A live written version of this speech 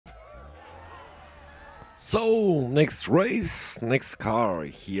So, next race, next car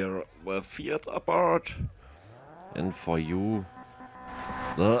here, the Fiat Abarth. And for you,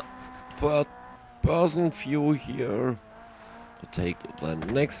 the third person view here to take the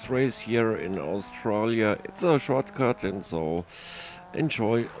next race here in Australia. It's a shortcut, and so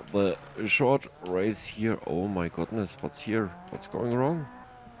enjoy the short race here. Oh my goodness, what's here? What's going wrong?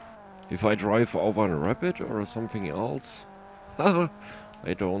 If I drive over a rapid or something else?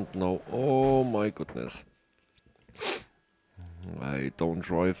 I don't know. Oh my goodness. I don't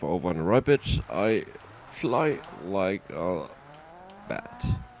drive over a rapid. I fly like a bat.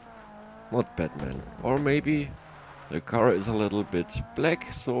 Not Batman. Or maybe the car is a little bit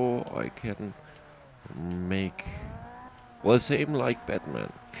black, so I can make the same like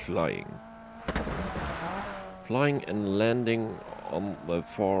Batman. Flying. Flying and landing on the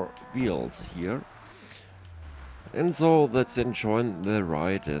four wheels here. And so let's enjoy the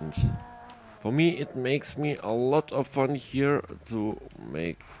ride, and for me it makes me a lot of fun here to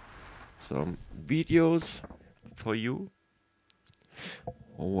make some videos for you.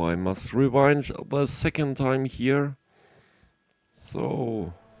 Oh, I must rewind the second time here.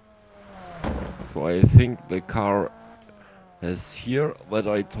 So I think the car has here that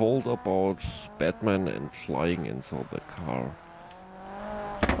I told about Batman and flying, and so the car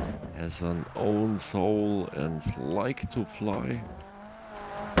has an own soul and like to fly.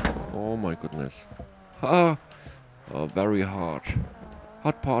 Oh my goodness. Very hard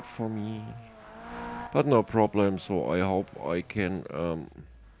part for me. But no problem, so I hope I can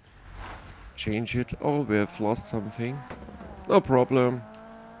change it. Oh, we have lost something. No problem.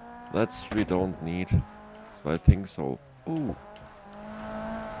 That's we don't need. So I think so. Oh.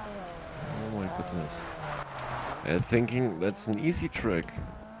 Oh my goodness. I'm thinking that's an easy track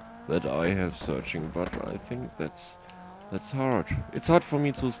that I have searching, but I think that's hard. It's hard for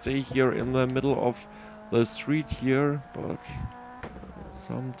me to stay here in the middle of the street here, but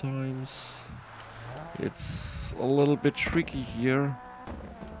sometimes it's a little bit tricky here.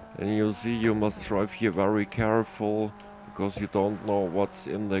 And you see, you must drive here very careful because you don't know what's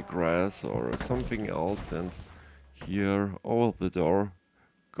in the grass or something else. And here, oh, the door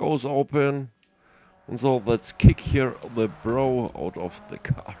goes open. And so let's kick here the bro out of the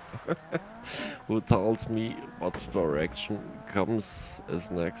car, who tells me what direction comes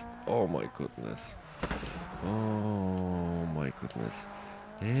as next. Oh my goodness. Oh my goodness.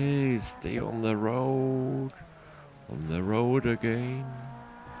 Hey, stay on the road. On the road again.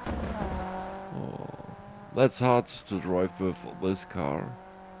 Oh, that's hard to drive with this car.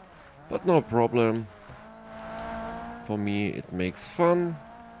 But no problem. For me it makes fun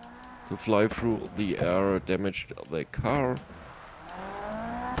to fly through the air, damaged the car.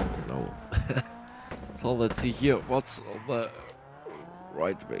 No. So let's see here, what's the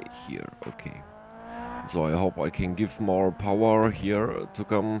right way here? Okay. So I hope I can give more power here to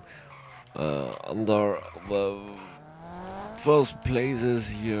come under the first places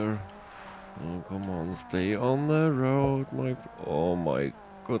here. Oh, come on, stay on the road, oh my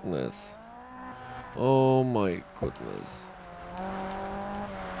goodness. Oh my goodness.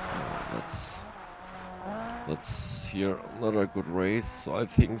 That's here not a good race, I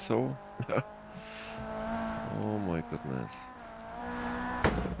think so. Oh my goodness.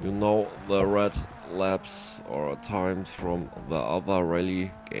 You know the red laps or times from the other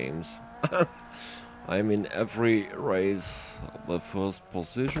rally games. I'm in every race the first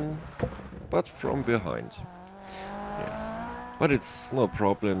position, but from behind. Yes. But it's no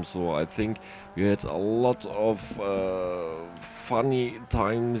problem, so I think we had a lot of funny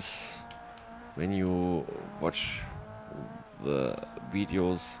times when you watch the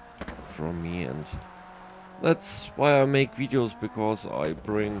videos from me, and that's why I make videos, because I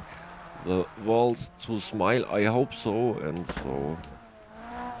bring the world to smile. I hope so, and so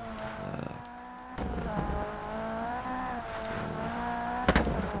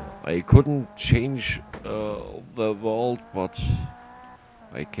I couldn't change the world, but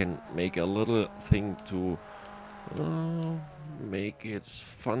I can make a little thing to make it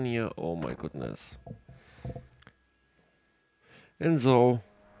funnier. Oh my goodness. And so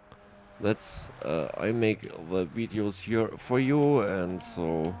that's I make the videos here for you, and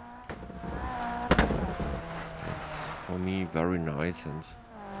so it's for me very nice, and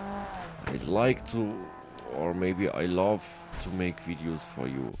I like to, or maybe I love to make videos for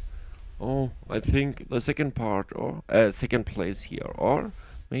you. Oh, I think the second part, or second place here, or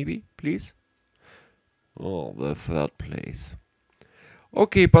maybe, please. Oh, the third place.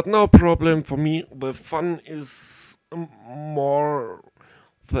 Okay, but no problem for me. The fun is more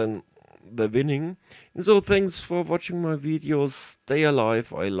than the winning. And so thanks for watching my videos. Stay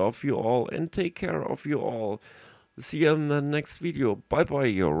alive. I love you all and take care of you all. See you in the next video. Bye bye,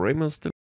 your Ramos